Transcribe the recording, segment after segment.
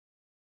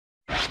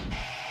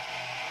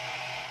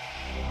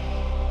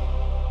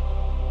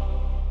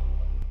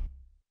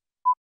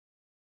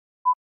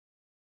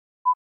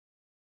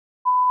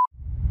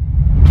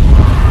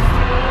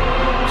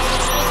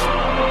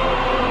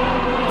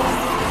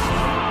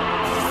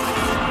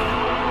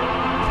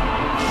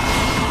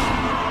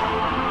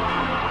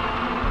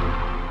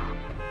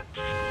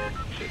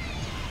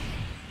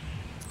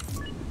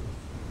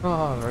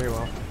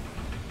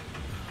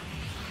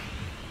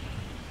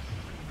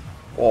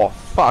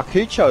Fuck,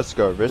 who chose to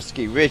go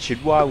risky?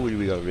 Richard, why would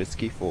we go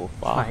risky for?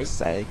 Fuck's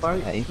sake,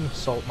 Don't mate.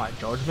 insult my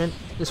judgment.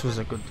 This was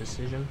a good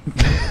decision.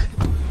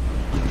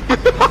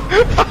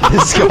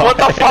 What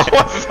the fuck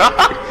was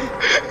that?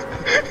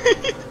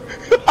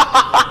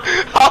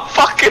 How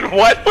fucking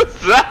wet was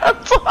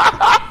that?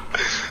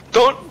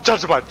 Don't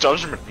judge my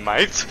judgment,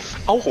 mate.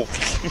 I will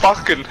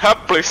fucking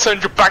happily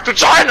send you back to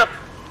China!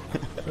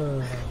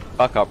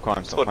 Fuck up,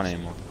 crime's not funny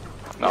anymore.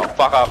 No,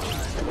 fuck up.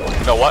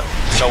 You know what?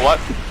 You know what?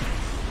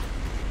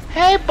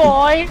 Hey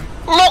boy,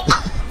 look!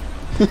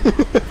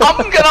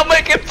 I'm gonna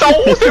make it so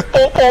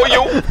simple for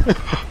you!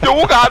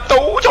 You got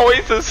two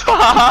choices!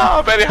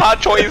 Very hard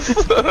choice!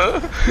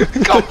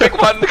 Come pick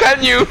one,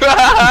 can you?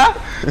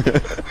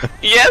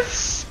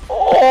 Yes!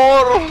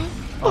 Or...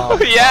 Oh,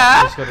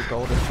 yeah! He's got a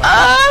golden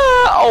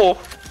Oh,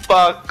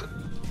 fuck.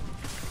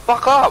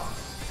 Fuck up!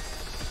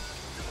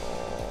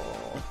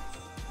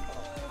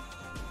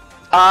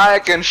 I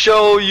can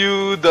show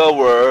you the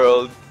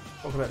world.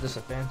 Talk about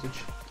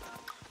disadvantage.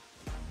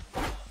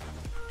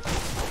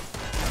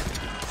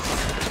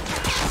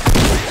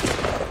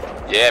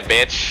 Yeah,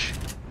 bitch.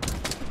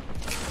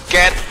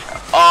 Get.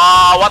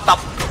 Oh, what the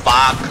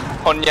fuck?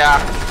 Honya.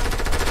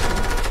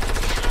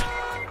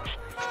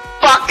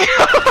 Fuck!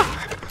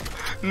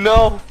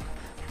 No.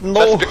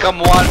 Let's become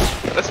one.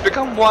 Let's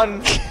become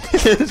one.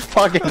 It's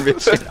fucking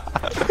Richard.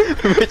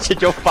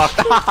 Richard, you're fucked.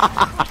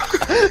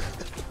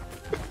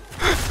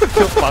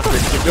 You're fucked,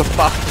 Richard. You're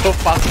fucked. You're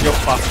fucked. You're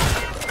fucked.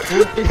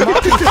 Is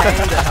Monkey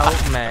trying to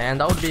help, man?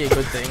 That would be a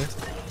good thing.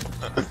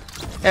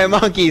 Hey,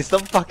 Monkey,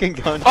 stop fucking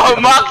going. Oh,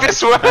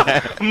 Marcus,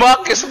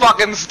 Marcus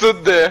fucking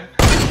stood there.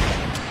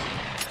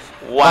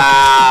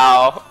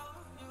 Wow.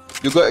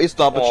 You got his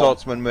double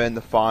shots when we're in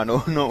the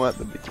final, not at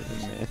the beginning,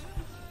 man.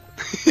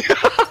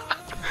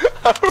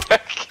 I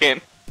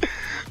reckon.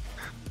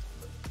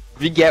 If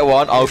you get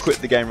one, I'll quit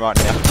the game right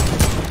now.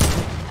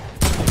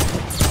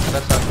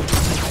 That's how.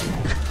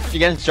 If you're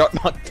getting shot,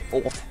 not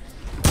off.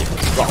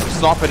 Stop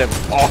stopping him.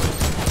 Off.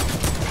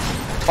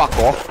 Fuck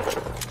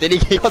off. Then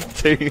he got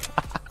two.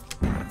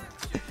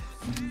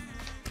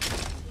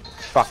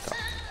 Fuck off.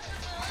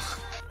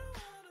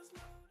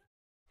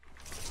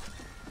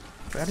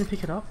 Wait, I didn't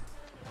pick it up.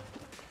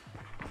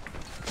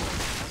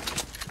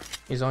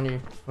 He's on you,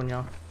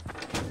 Punya.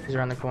 He's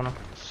around the corner.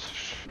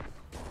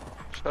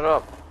 Shut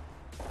up.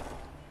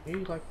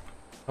 You like,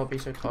 don't be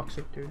so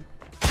toxic, dude.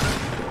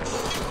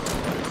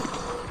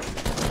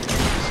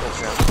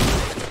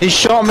 He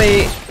shot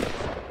me.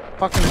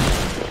 Fucking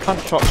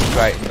cunt shot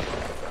straight.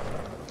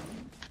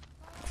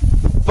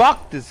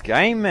 Fuck this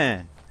game,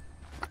 man.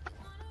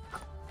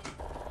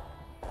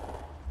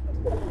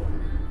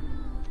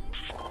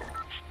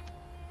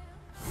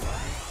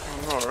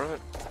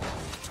 Alright.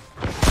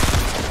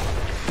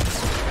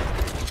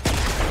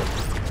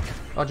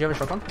 Oh, do you have a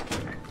shotgun?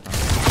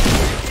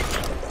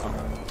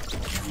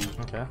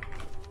 Okay.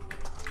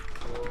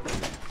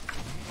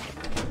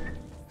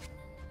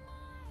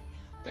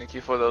 Thank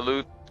you for the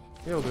loot.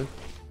 You're all good.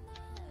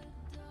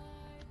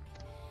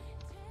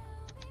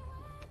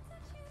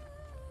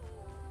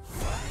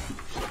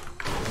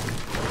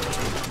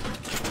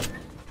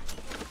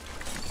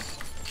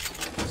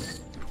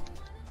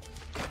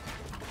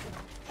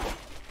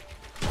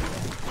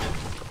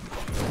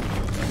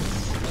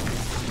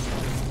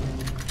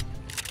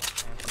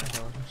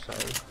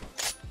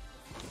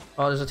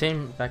 Oh, there's a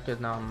team back there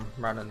now,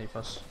 right underneath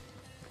us.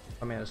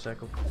 I'm in a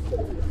circle.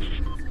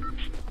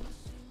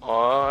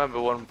 Oh,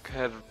 everyone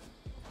had.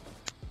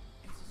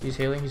 He's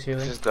healing, he's healing.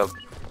 This is the.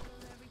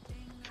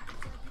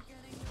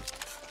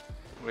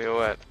 Where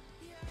you at?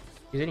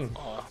 He's hitting.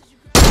 Oh.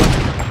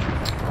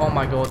 Oh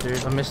my god,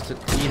 dude, I missed it.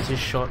 He hits his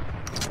shot.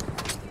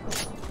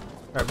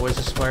 Alright, boys,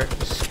 just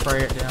spray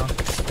it down.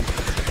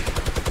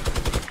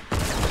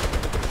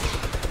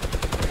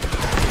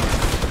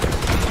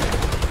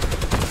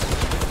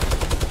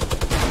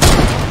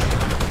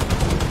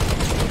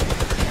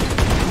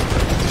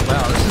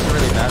 Wow, this is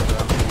really bad, bro.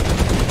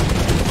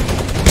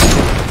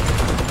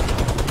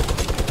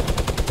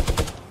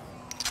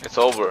 It's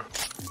over.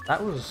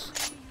 That was...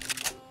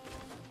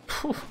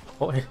 Phew,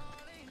 boy.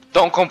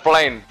 Don't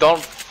complain.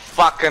 Don't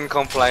fucking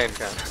complain,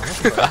 guys.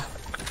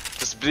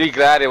 Just be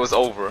glad it was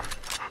over.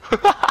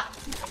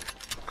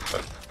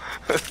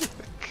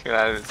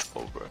 Glad it's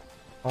over.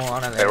 Oh, I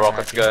don't know. Hey,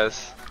 rockets,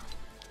 guys.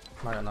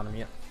 I got none of them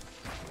yet.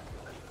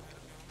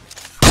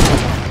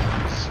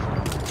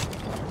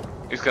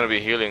 He's gonna be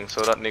healing,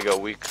 so that nigga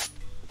weak.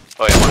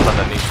 Oh yeah, one's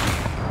underneath.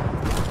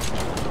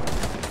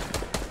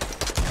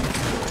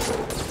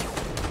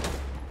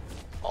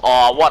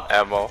 Oh, what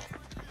ammo?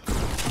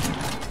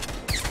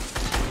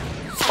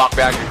 Mark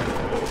behind you.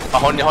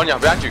 Honya,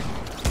 behind you.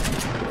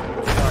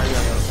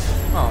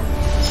 Oh,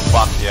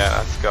 Fuck yeah,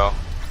 let's go.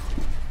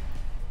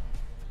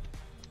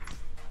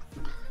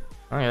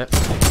 okay.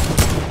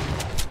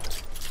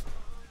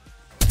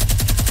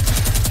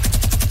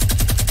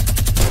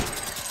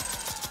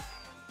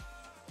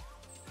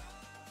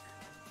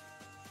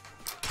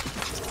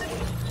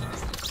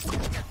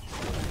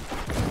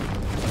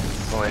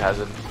 No, he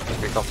hasn't.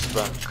 He comes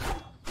back.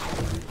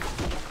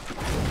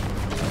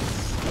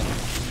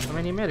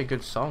 mean, he made a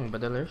good song, but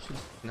the lyrics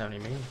just know what he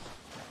means.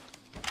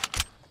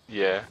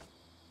 Yeah.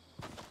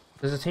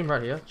 There's a team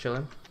right here,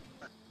 chilling.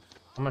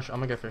 I'm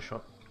gonna go for a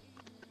shot.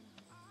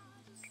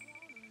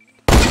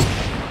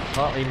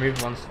 Oh, he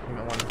moved once. He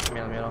moved 1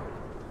 millimeter.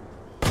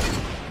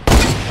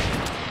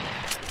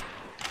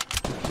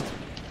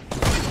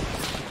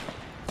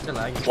 Still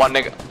lagging. One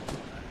nigga.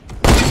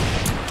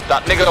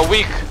 That nigga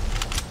weak.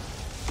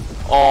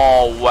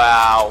 Oh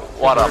wow,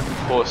 what a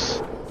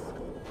puss.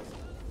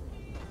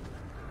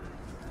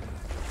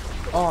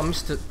 Oh, I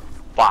missed it.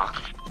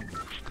 Fuck.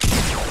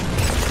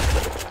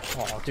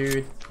 Oh,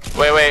 dude.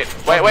 Wait.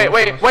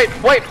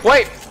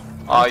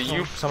 Oh,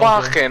 you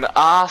fucking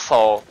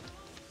asshole.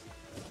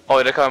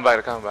 Oh, they're coming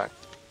back,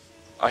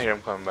 I hear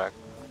him coming back.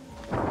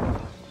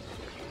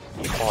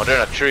 Oh, they're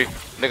in a tree.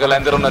 Nigga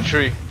landed on a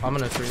tree. I'm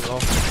in a tree as well.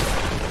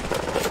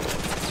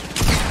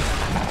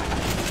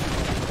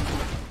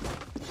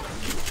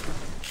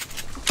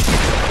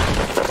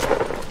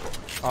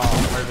 Oh,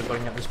 I'm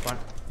overbuilding at this point.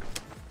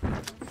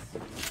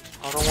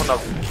 I don't wanna.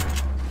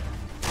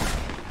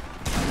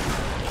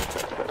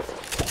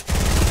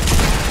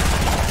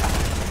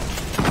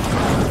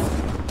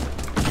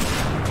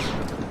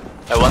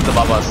 Hey, one's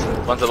above us.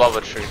 One's above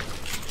a tree.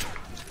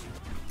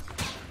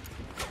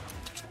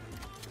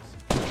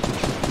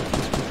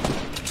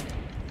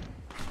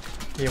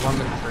 Yeah, one's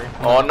in the tree.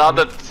 Oh,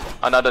 another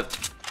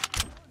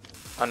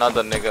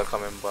nigga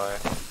coming by.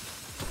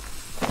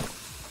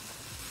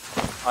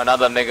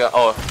 Another nigga.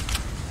 Oh,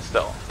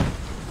 still.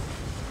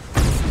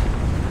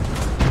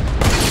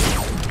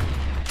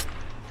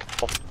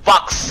 For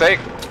fuck's sake!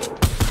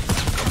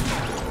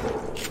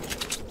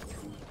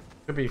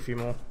 Could be a few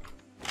more.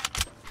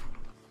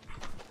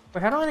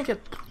 Wait, how do I only get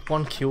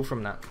 1 kill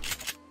from that?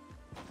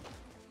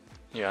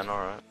 Yeah, I know,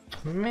 right?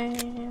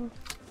 Man.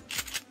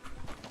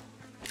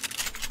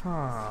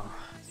 Huh.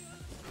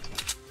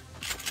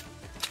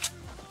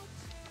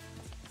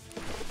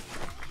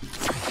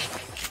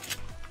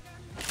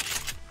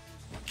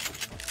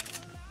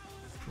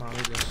 Come on,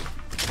 read this.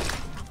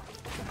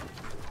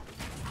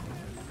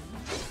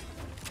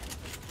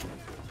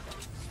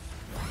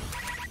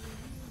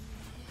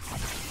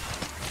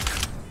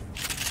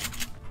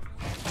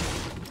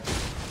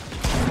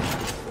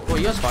 Oh,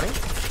 you guys fighting?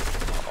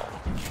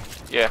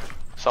 Yeah,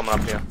 someone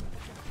up here.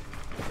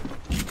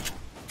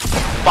 For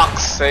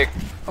fuck's sake!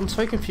 I'm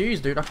so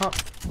confused, dude. I can't.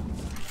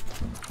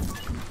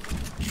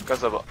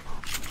 Because of a.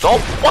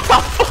 Don't. What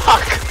the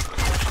fuck?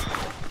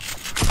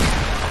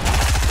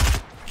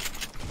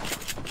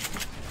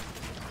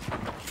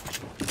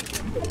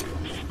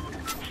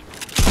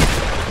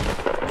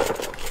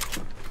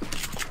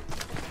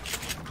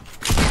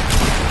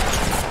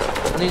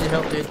 I need your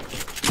help, dude.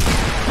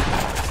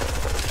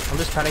 I'm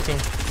just panicking.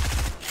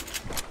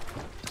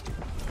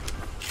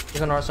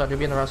 He's on the right side. He'll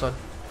be on the right side.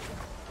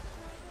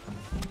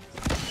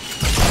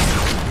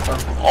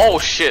 Oh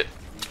shit!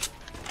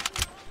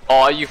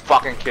 Oh, are you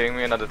fucking kidding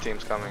me? Another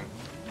team's coming.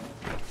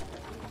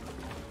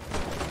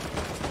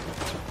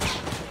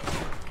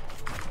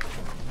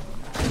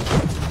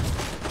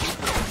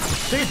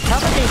 Dude, how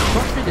am I getting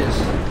shot through this?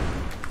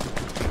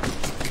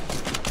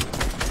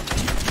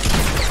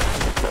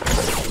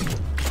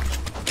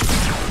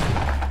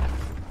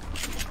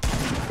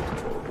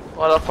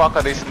 What the fuck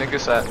are these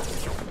niggas at?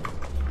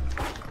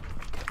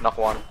 Knock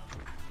one.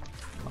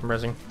 I'm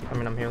rezzing. I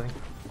mean, I'm healing.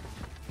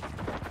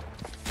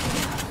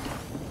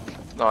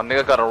 No,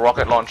 nigga got a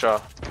rocket launcher.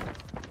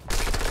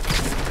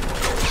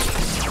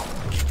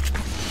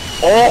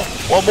 Oh!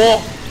 One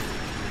more!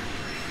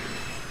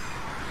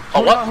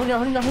 Oh, what?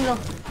 Hunya.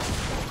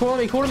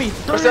 Call me.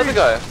 Where's the other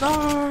guy?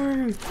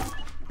 No!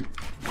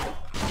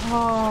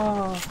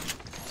 Oh.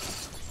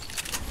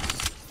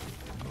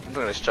 I'm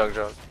doing this chug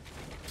jug.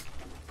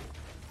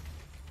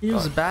 He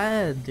was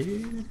bad,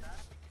 dude.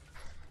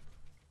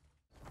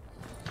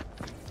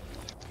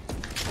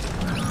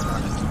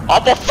 Oh,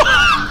 the fuck!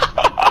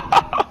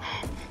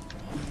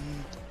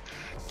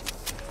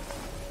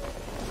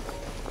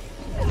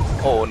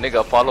 Oh,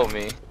 nigga, follow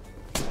me.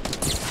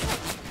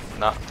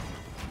 Nah.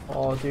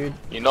 Oh, dude.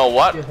 You know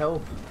what? Your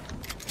help.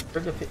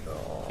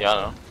 Oh. Yeah, I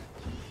know.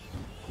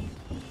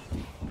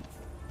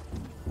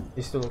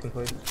 He's still looking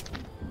for you.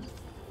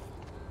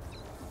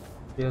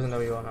 He doesn't know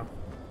who you are now.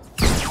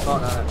 Oh,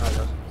 no, he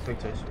does. Big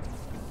taste.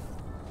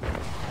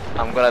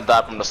 I'm gonna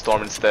die from the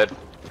storm instead.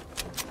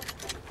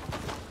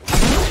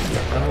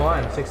 Never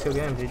mind. 6 kill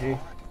game, GG.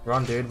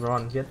 Run, dude,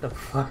 run. Get the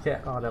fuck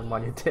out. Oh, never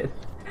mind, you did.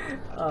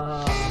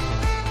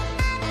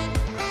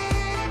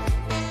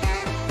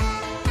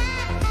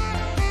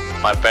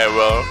 My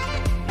farewell.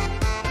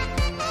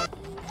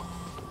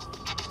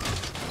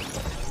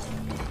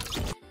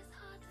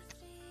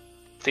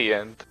 The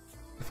end.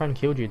 Your friend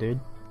killed you, dude.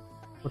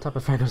 What type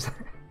of friend was that?